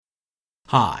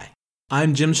Hi,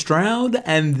 I'm Jim Stroud,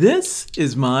 and this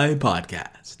is my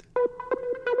podcast.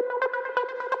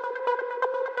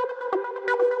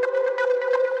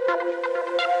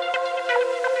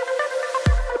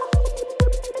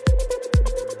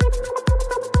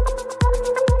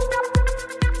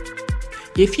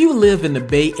 If you live in the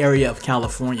Bay Area of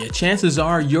California, chances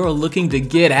are you're looking to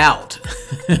get out.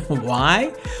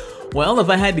 Why? Well, if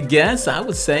I had to guess, I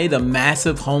would say the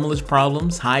massive homeless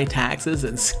problems, high taxes,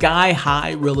 and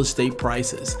sky-high real estate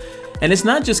prices. And it's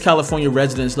not just California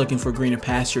residents looking for greener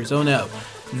pastures. Oh no,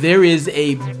 there is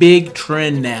a big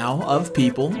trend now of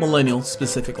people, millennials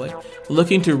specifically,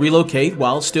 looking to relocate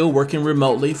while still working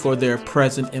remotely for their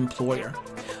present employer.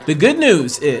 The good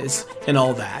news is, in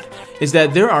all that, is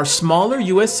that there are smaller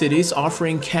U.S. cities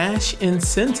offering cash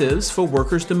incentives for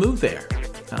workers to move there.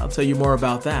 I'll tell you more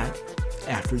about that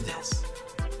after this.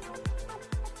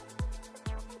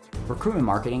 Recruitment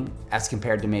marketing, as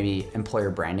compared to maybe employer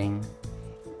branding,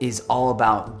 is all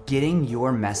about getting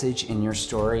your message and your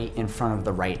story in front of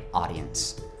the right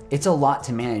audience. It's a lot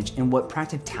to manage, and what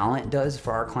Proactive Talent does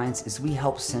for our clients is we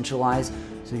help centralize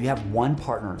so you have one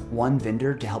partner, one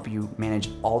vendor to help you manage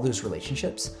all those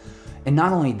relationships. And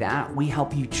not only that, we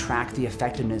help you track the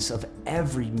effectiveness of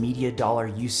every media dollar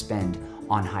you spend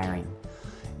on hiring,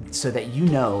 so that you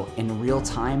know in real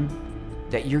time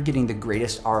that you're getting the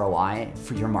greatest ROI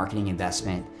for your marketing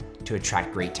investment to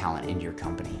attract great talent into your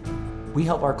company. We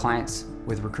help our clients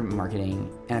with recruitment marketing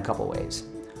in a couple ways.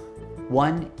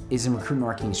 One is in recruitment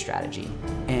marketing strategy.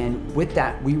 And with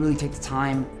that, we really take the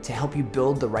time to help you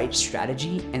build the right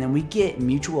strategy, and then we get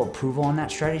mutual approval on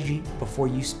that strategy before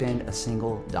you spend a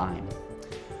single dime.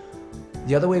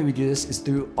 The other way we do this is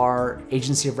through our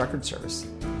agency of record service.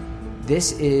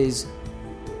 This is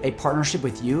a partnership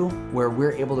with you where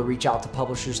we're able to reach out to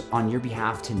publishers on your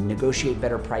behalf to negotiate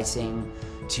better pricing,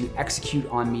 to execute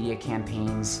on media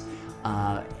campaigns,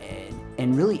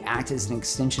 and really act as an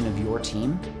extension of your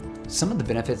team. Some of the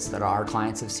benefits that our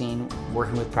clients have seen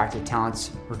working with Proactive Talent's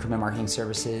recruitment marketing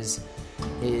services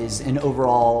is an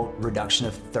overall reduction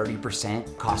of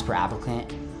 30% cost per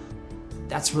applicant.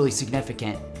 That's really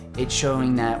significant. It's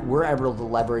showing that we're able to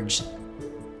leverage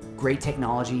great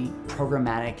technology,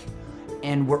 programmatic,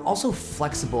 and we're also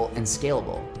flexible and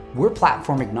scalable. We're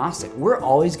platform agnostic. We're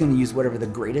always going to use whatever the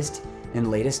greatest and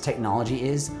latest technology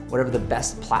is, whatever the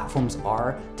best platforms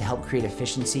are to help create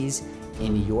efficiencies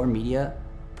in your media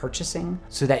purchasing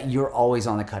so that you're always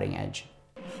on the cutting edge.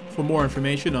 For more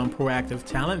information on Proactive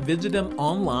Talent, visit them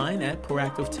online at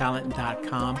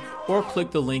proactivetalent.com or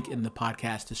click the link in the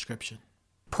podcast description.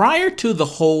 Prior to the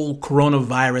whole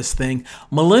coronavirus thing,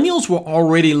 millennials were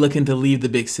already looking to leave the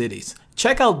big cities.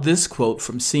 Check out this quote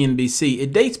from CNBC.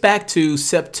 It dates back to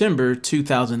September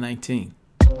 2019.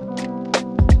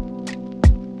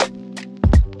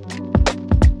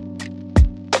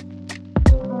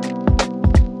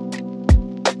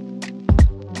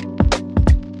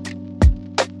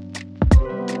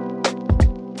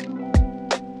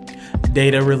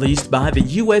 Data released by the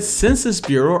U.S. Census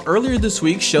Bureau earlier this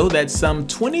week showed that some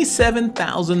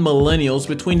 27,000 millennials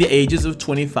between the ages of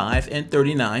 25 and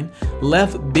 39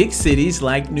 left big cities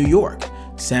like New York,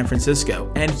 San Francisco,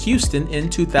 and Houston in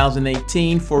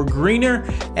 2018 for greener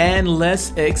and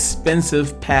less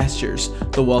expensive pastures,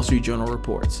 the Wall Street Journal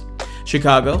reports.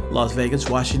 Chicago, Las Vegas,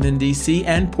 Washington, D.C.,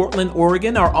 and Portland,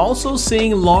 Oregon are also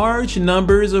seeing large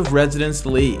numbers of residents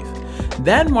leave.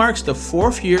 That marks the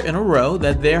fourth year in a row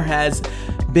that there has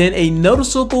been a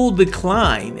noticeable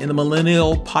decline in the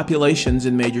millennial populations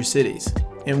in major cities.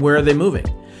 And where are they moving?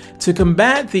 To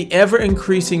combat the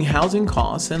ever-increasing housing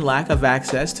costs and lack of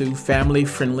access to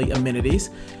family-friendly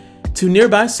amenities, to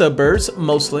nearby suburbs,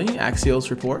 mostly, Axios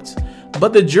reports.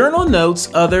 But the journal notes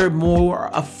other more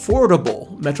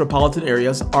affordable metropolitan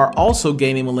areas are also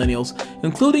gaining millennials,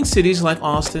 including cities like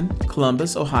Austin,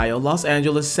 Columbus, Ohio, Los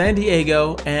Angeles, San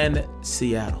Diego, and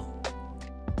Seattle.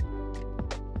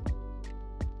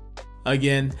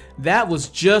 Again, that was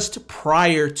just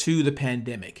prior to the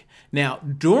pandemic. Now,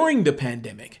 during the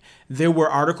pandemic, there were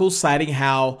articles citing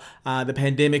how the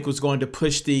pandemic was going to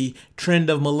push the trend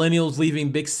of millennials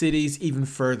leaving big cities even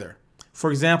further. For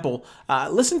example,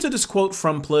 listen to this quote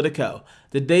from Politico.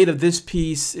 The date of this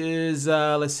piece is,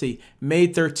 May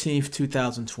 13th,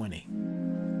 2020.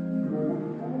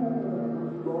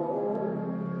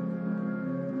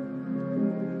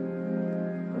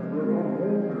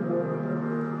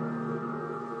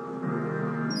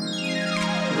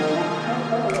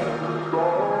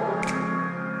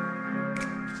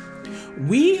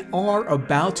 We are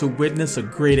about to witness a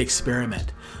great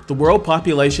experiment. The world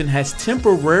population has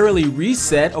temporarily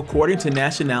reset according to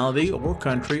nationality or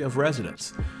country of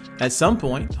residence. At some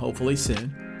point, hopefully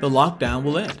soon, the lockdown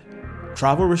will end.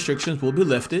 Travel restrictions will be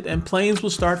lifted and planes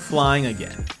will start flying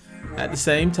again. At the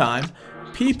same time,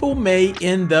 people may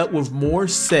end up with more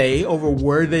say over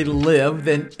where they live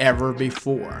than ever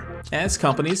before, as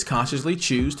companies consciously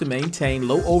choose to maintain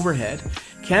low overhead,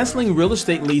 canceling real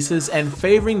estate leases and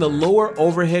favoring the lower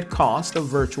overhead cost of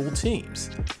virtual teams.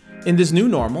 In this new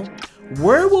normal,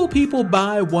 where will people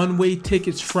buy one-way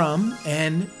tickets from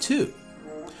and to?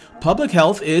 Public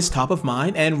health is top of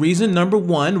mind and reason number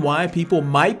one why people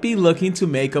might be looking to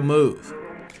make a move.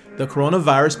 The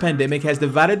coronavirus pandemic has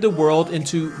divided the world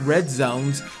into red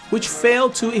zones, which fail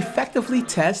to effectively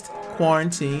test,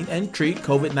 quarantine, and treat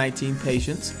COVID-19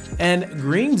 patients, and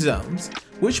green zones,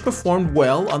 which performed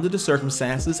well under the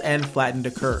circumstances and flattened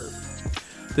the curve.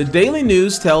 The daily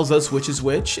news tells us which is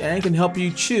which and can help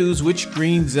you choose which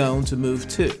green zone to move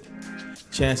to.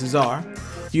 Chances are,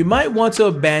 you might want to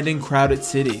abandon crowded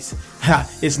cities.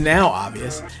 It's now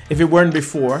obvious, if it weren't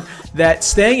before, that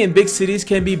staying in big cities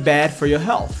can be bad for your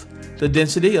health. The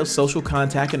density of social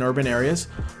contact in urban areas,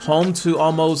 home to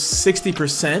almost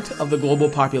 60% of the global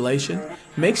population,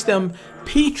 makes them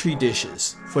petri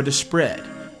dishes for the spread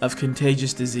of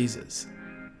contagious diseases.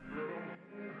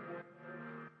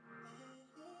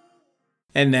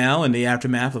 And now, in the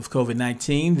aftermath of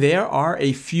COVID-19, there are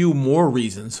a few more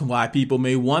reasons why people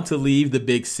may want to leave the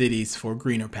big cities for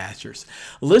greener pastures.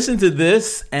 Listen to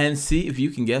this and see if you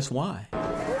can guess why.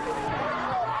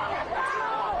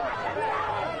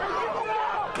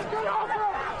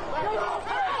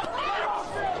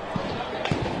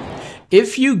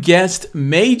 If you guessed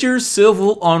major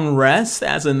civil unrest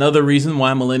as another reason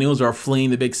why millennials are fleeing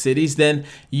the big cities, then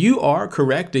you are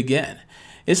correct again.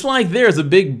 It's like there's a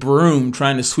big broom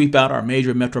trying to sweep out our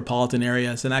major metropolitan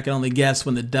areas, and I can only guess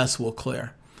when the dust will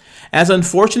clear. As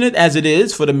unfortunate as it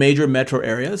is for the major metro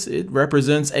areas, it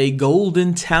represents a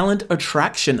golden talent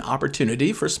attraction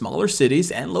opportunity for smaller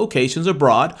cities and locations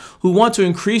abroad who want to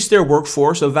increase their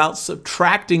workforce without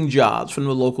subtracting jobs from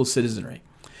the local citizenry.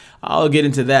 I'll get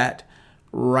into that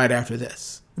right after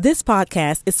this. This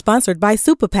podcast is sponsored by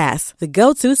Superpass, the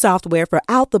go-to software for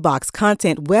out-the-box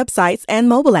content websites and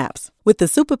mobile apps. With the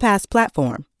Superpass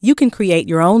platform, you can create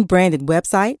your own branded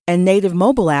website and native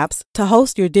mobile apps to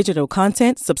host your digital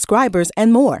content, subscribers,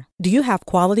 and more. Do you have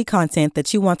quality content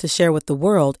that you want to share with the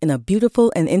world in a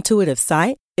beautiful and intuitive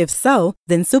site? If so,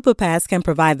 then Superpass can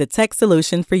provide the tech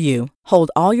solution for you.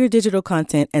 Hold all your digital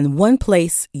content in one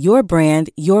place, your brand,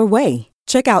 your way.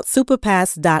 Check out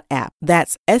superpass.app.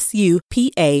 That's SUPAPASS.app.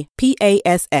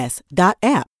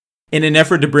 In an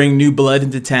effort to bring new blood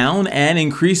into town and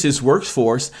increase its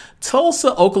workforce,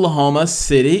 Tulsa, Oklahoma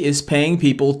City is paying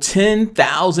people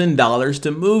 $10,000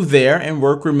 to move there and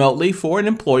work remotely for an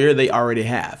employer they already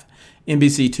have.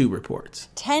 NBC2 reports.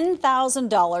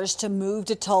 $10,000 to move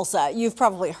to Tulsa. You've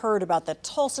probably heard about the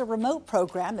Tulsa Remote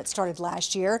program that started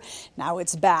last year. Now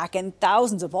it's back and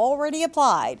thousands have already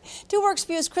applied. 2Works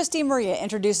View's Christy Maria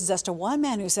introduces us to one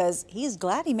man who says he's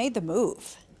glad he made the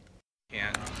move.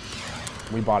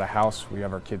 We bought a house, we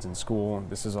have our kids in school.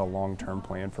 This is a long-term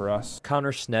plan for us.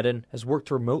 Connor Sneddon has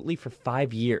worked remotely for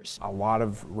 5 years. A lot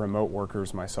of remote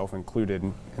workers, myself included,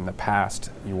 in the past,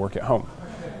 you work at home.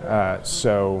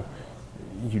 So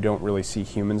you don't really see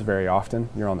humans very often.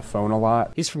 You're on the phone a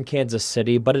lot. He's from Kansas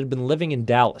City, but had been living in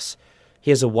Dallas.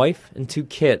 He has a wife and 2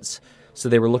 kids, so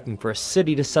they were looking for a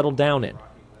city to settle down in.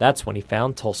 That's when he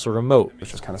found Tulsa Remote.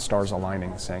 It's just kind of stars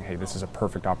aligning, saying, hey, this is a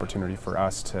perfect opportunity for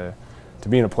us to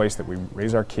be in a place that we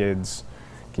raise our kids,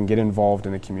 can get involved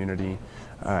in the community,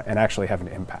 and actually have an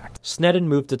impact. Sneddon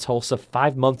moved to Tulsa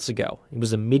 5 months ago. He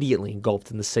was immediately engulfed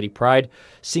in the city pride,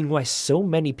 seeing why so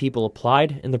many people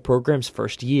applied in the program's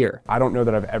first year. I don't know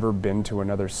that I've ever been to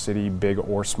another city, big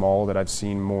or small, that I've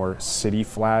seen more city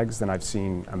flags than I've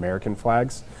seen American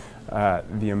flags.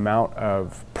 The amount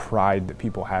of pride that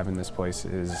people have in this place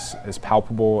is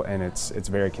palpable, and it's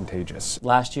very contagious.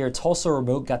 Last year, Tulsa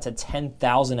Remote got to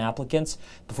 10,000 applicants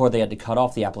before they had to cut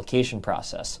off the application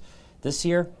process. This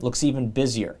year looks even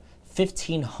busier.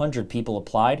 1,500 people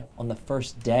applied on the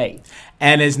first day.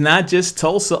 And it's not just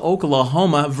Tulsa,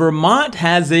 Oklahoma. Vermont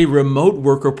has a remote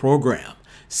worker program.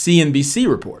 CNBC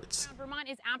reports.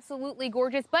 Is absolutely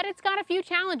gorgeous, but it's got a few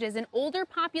challenges, an older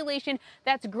population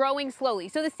that's growing slowly.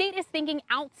 So the state is thinking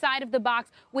outside of the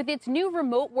box with its new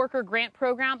remote worker grant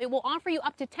program. It will offer you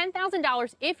up to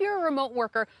 $10,000 if you're a remote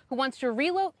worker who wants to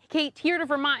relocate here to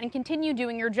Vermont and continue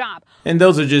doing your job. And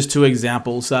those are just 2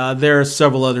 examples. There are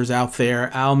several others out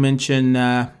there. I'll mention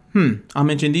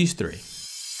these 3.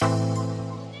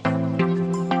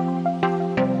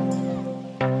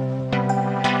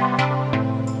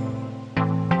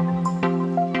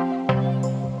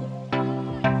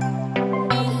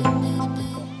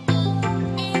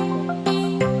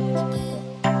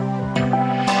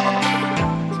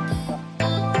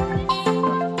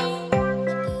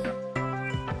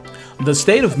 the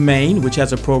state of Maine, which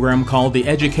has a program called the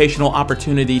Educational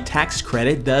Opportunity Tax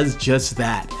Credit, does just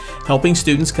that, helping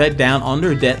students cut down on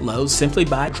their debt loads simply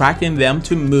by attracting them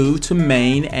to move to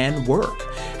Maine and work.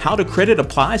 How the credit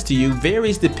applies to you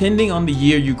varies depending on the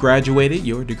year you graduated,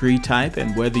 your degree type,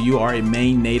 and whether you are a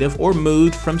Maine native or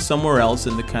moved from somewhere else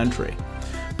in the country.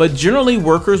 But generally,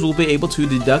 workers will be able to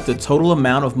deduct the total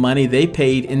amount of money they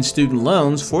paid in student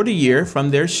loans for the year from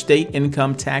their state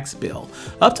income tax bill,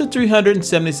 up to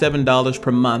 $377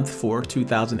 per month for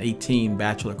 2018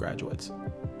 bachelor graduates.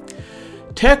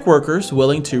 Tech workers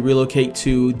willing to relocate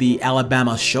to the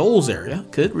Alabama Shoals area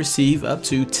could receive up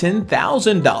to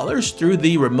 $10,000 through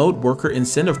the Remote Worker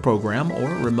Incentive Program, or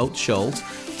Remote Shoals,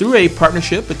 through a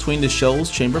partnership between the Shoals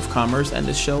Chamber of Commerce and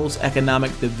the Shoals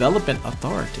Economic Development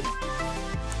Authority.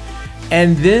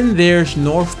 And then there's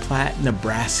North Platte,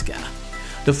 Nebraska.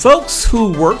 The folks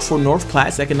who work for North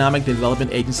Platte's Economic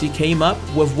Development Agency came up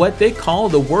with what they call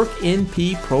the Work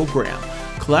NP program.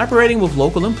 Collaborating with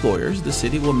local employers, the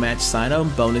city will match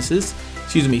sign-up bonuses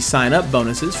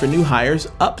for new hires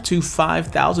up to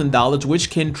 $5,000, which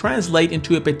can translate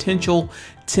into a potential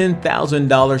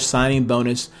 $10,000 signing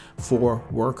bonus for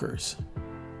workers.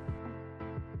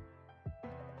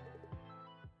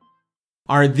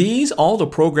 Are these all the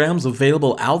programs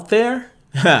available out there?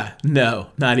 No,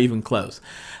 not even close.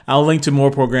 I'll link to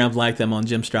more programs like them on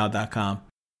jimstroud.com.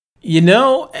 You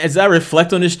know, as I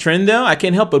reflect on this trend though, I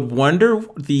can't help but wonder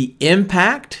the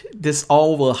impact this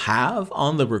all will have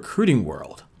on the recruiting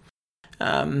world.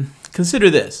 Consider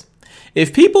this.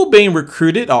 If people being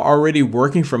recruited are already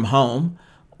working from home,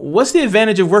 what's the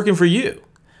advantage of working for you?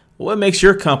 What makes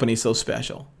your company so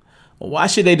special? Why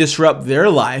should they disrupt their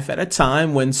life at a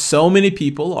time when so many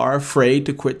people are afraid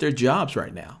to quit their jobs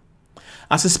right now?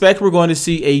 I suspect we're going to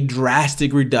see a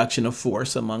drastic reduction of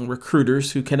force among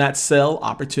recruiters who cannot sell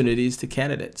opportunities to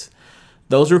candidates.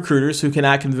 Those recruiters who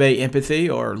cannot convey empathy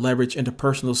or leverage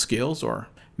interpersonal skills or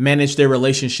manage their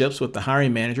relationships with the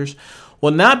hiring managers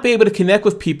will not be able to connect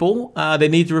with people they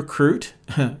need to recruit,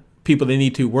 people they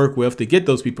need to work with to get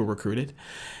those people recruited.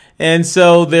 And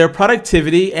so their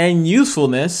productivity and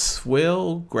usefulness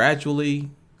will gradually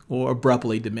or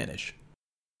abruptly diminish.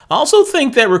 I also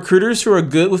think that recruiters who are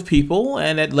good with people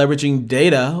and at leveraging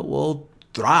data will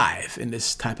thrive in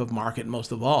this type of market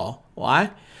most of all. Why?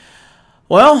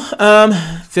 Well,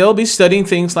 they'll be studying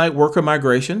things like worker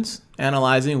migrations,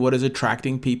 analyzing what is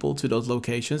attracting people to those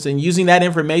locations, and using that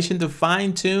information to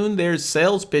fine-tune their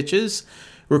sales pitches,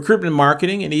 recruitment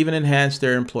marketing, and even enhance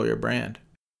their employer brand.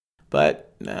 But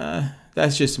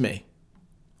that's just me.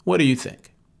 What do you think?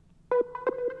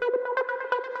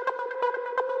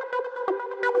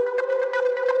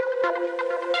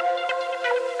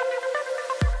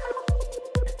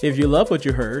 If you love what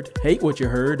you heard, hate what you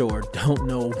heard, or don't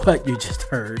know what you just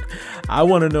heard, I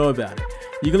want to know about it.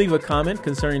 You can leave a comment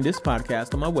concerning this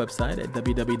podcast on my website at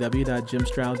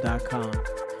www.jimstroud.com.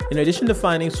 In addition to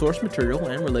finding source material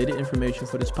and related information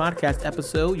for this podcast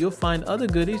episode, you'll find other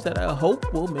goodies that I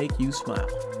hope will make you smile.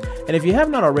 And if you have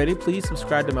not already, please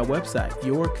subscribe to my website.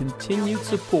 Your continued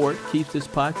support keeps this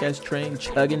podcast train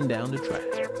chugging down the track.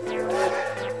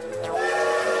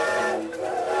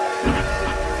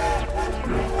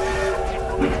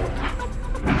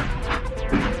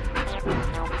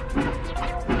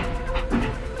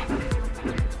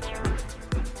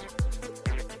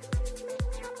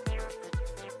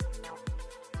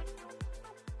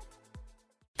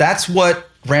 That's what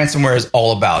ransomware is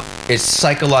all about. It's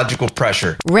psychological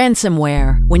pressure.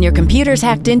 Ransomware, when your computer's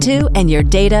hacked into and your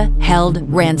data held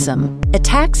ransom.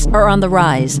 Attacks are on the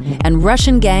rise, and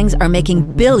Russian gangs are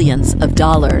making billions of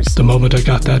dollars. The moment I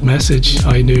got that message,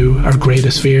 I knew our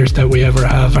greatest fears that we ever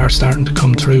have are starting to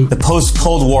come true. The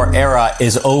post-Cold War era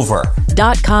is over.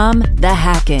 .com, The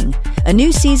Hacking. A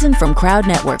new season from Crowd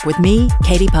Network with me,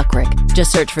 Katie Puckrick.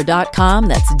 Just search for .com,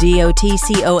 that's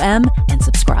DOTCOM, and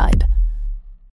subscribe.